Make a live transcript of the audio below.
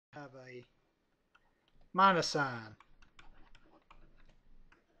have a minus sign,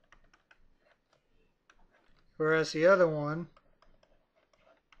 whereas the other one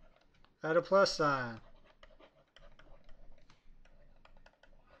had a plus sign.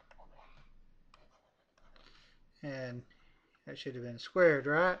 And that should have been squared,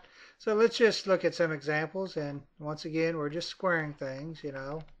 right? So let's just look at some examples. And once again, we're just squaring things,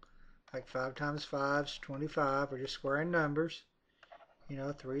 like 5 times 5 is 25. We're just squaring numbers.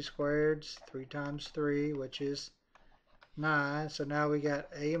 3 squared is 3 times 3, which is 9. So now we got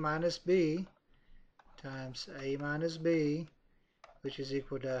a minus b times a minus b, which is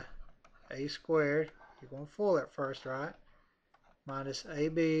equal to a squared. You're going full at first, right? Minus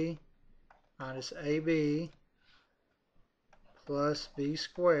ab plus b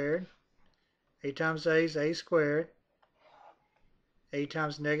squared. A times a is a squared. A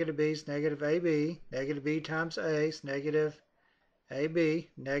times negative b is negative ab. Negative b times a is negative ab.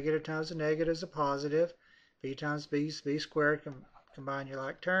 Negative times a negative is a positive. B times b is b squared. Combine your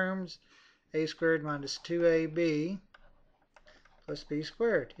like terms. A squared minus 2ab plus b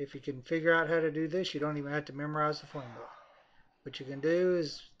squared. If you can figure out how to do this, you don't even have to memorize the formula. What you can do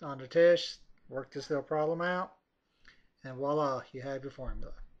is, on the test, work this little problem out, and voila, you have your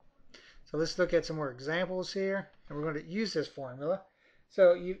formula. So let's look at some more examples here, and we're going to use this formula.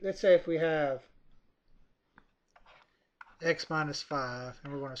 So let's say if we have x minus 5,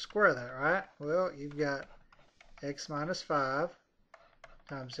 and we're going to square that, right? Well, you've got x minus 5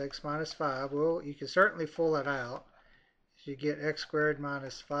 times x minus 5. Well, you can certainly full it out. You get x squared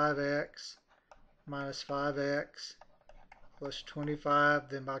minus 5x plus 25.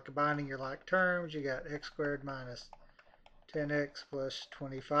 Then by combining your like terms, you got x squared minus 10x plus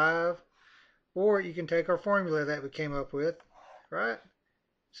 25. Or you can take our formula that we came up with, right?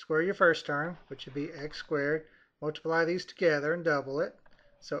 Square your first term, which would be x squared. Multiply these together and double it.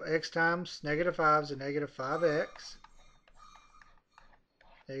 So x times negative 5 is a negative 5x.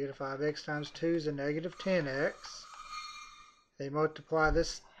 Negative 5x times 2 is a negative 10x. They multiply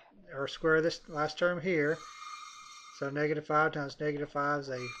this, or square this last term here. So negative 5 times negative 5 is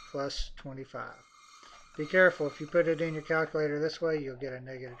a plus 25. Be careful, if you put it in your calculator this way, you'll get a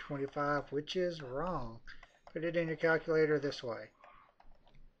negative 25, which is wrong. Put it in your calculator this way.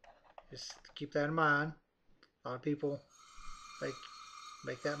 Just keep that in mind. A lot of people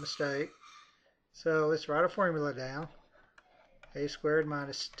make that mistake. So let's write a formula down. A squared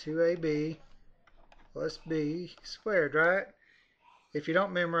minus 2ab plus b squared, right? If you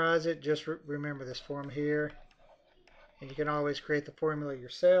don't memorize it, just remember this form here. And you can always create the formula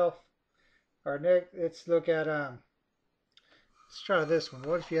yourself. Our next, let's look at, let's try this one.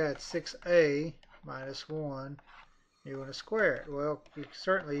 What if you had 6a minus 1, you want to square it? Well,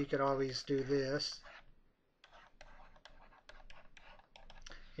 certainly you could always do this.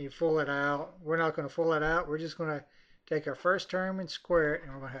 And you full it out. We're not going to full it out. We're just going to take our first term and square it,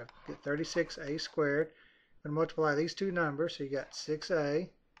 and we're going to have get 36a squared. We're going to multiply these two numbers, so you got 6a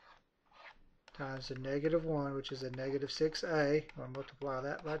times a negative 1, which is a negative 6a. We're going to multiply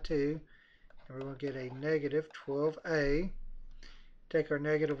that by 2, and we're going to get a negative 12a. Take our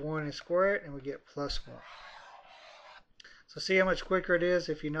negative 1 and square it, and we get plus 1. So see how much quicker it is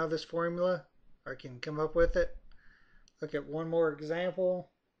if you know this formula, or can come up with it. Look at one more example.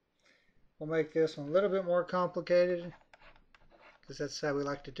 We'll make this one a little bit more complicated, because that's how we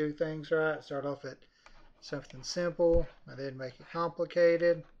like to do things, right? Start off at something simple, and then make it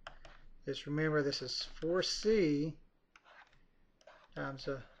complicated. Just remember, this is 4c times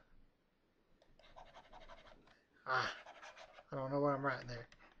a... I don't know what I'm writing there.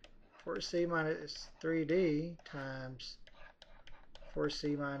 4c minus 3d times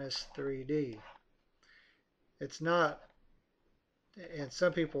 4c minus 3d. It's not, and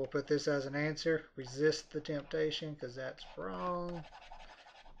some people will put this as an answer. Resist the temptation, because that's wrong.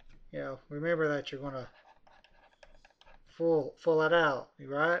 Remember that you're going to full it out,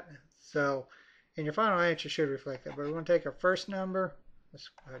 right? So, and your final answer should reflect that. But we're going to take our first number. Let's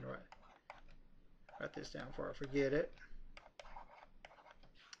go ahead and write this down before I forget it.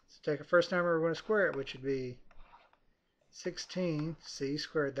 So take our first number, we're going to square it, which would be 16 c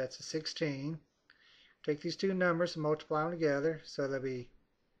squared. That's a 16. Take these two numbers and multiply them together, so that'll be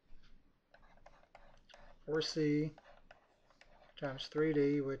 4c times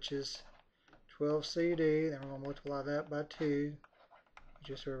 3d, which is 12cd. Then we're going to multiply that by 2,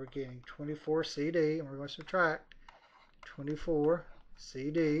 just where we're getting 24cd, and we're going to subtract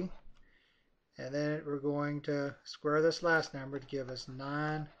 24cd, and then we're going to square this last number to give us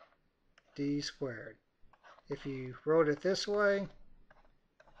 9d squared. If you wrote it this way,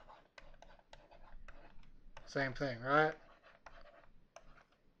 same thing, right?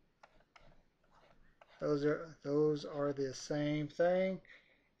 Those are the same thing,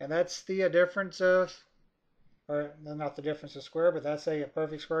 and that's the difference of, or not the difference of square, but that's a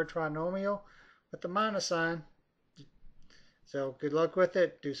perfect square trinomial with the minus sign. So good luck with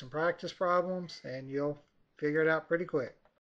it. Do some practice problems, and you'll figure it out pretty quick.